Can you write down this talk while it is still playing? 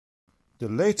The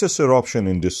latest eruption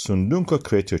in the Sundunga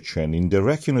crater chain in the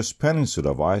Reykjanes Peninsula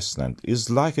of Iceland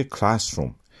is like a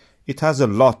classroom. It has a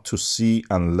lot to see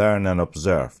and learn and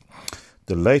observe.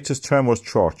 The latest Tremors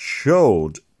chart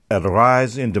showed a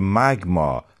rise in the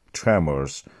magma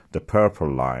tremors, the purple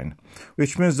line,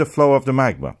 which means the flow of the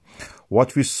magma.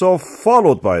 What we saw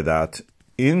followed by that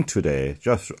in today,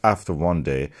 just after one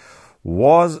day,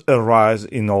 was a rise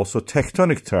in also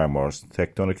tectonic tremors,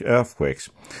 tectonic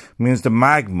earthquakes. Means the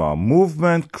magma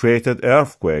movement created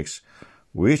earthquakes,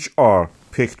 which are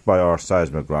picked by our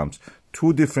seismograms.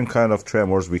 Two different kind of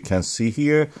tremors we can see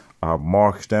here. I have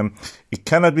marked them. It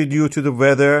cannot be due to the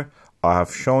weather. I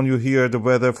have shown you here the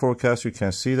weather forecast. You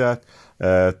can see that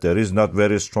there is not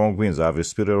very strong winds. I have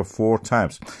repeated it 4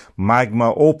 times.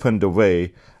 Magma opened the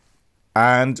way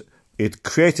and it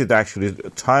created actually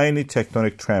tiny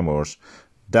tectonic tremors.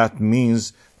 That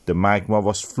means the magma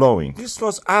was flowing. This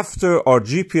was after our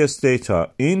GPS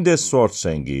data in the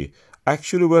Svartsengi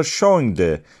actually were showing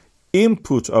the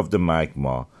input of the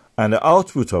magma and the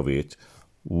output of it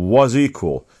was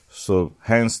equal. So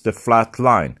hence the flat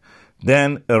line.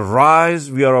 Then a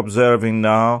rise we are observing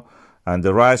now, and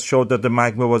the rise showed that the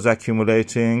magma was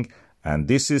accumulating, and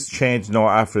this is changed now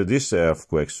after this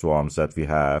earthquake swarms that we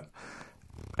have.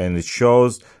 And it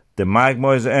shows the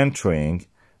magma is entering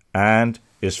and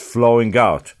is flowing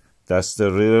out. That's the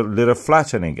little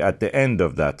flattening at the end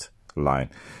of that line.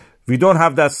 We don't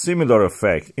have that similar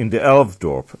effect in the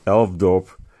Elfdorp. Elfdorp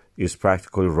is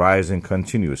practically rising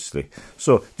continuously.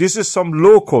 So this is some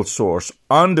local source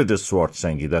under the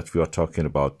Svartsengi that we are talking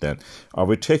about then. I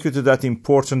will take you to that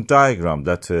important diagram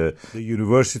that the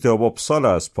University of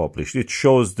Uppsala has published. It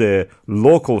shows the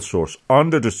local source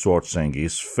under the Svartsengi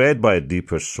is fed by a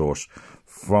deeper source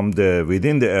from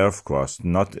within the earth crust,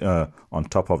 not on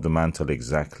top of the mantle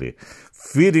exactly,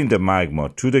 feeding the magma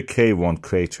to the KayOne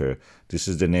crater. This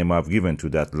is the name I've given to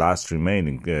that last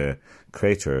remaining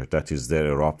crater that is there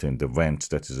erupting, the vent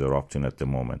that is erupting at the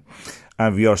moment.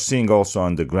 And we are seeing also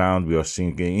on the ground, we are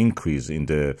seeing an increase in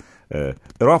the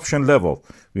eruption level.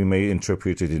 We may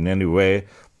interpret it in any way,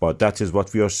 but that is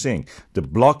what we are seeing. The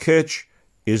blockage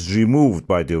is removed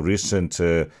by the recent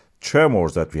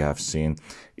tremors that we have seen.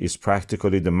 Is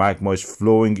practically the magma is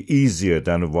flowing easier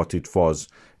than what it was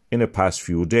in the past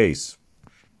few days.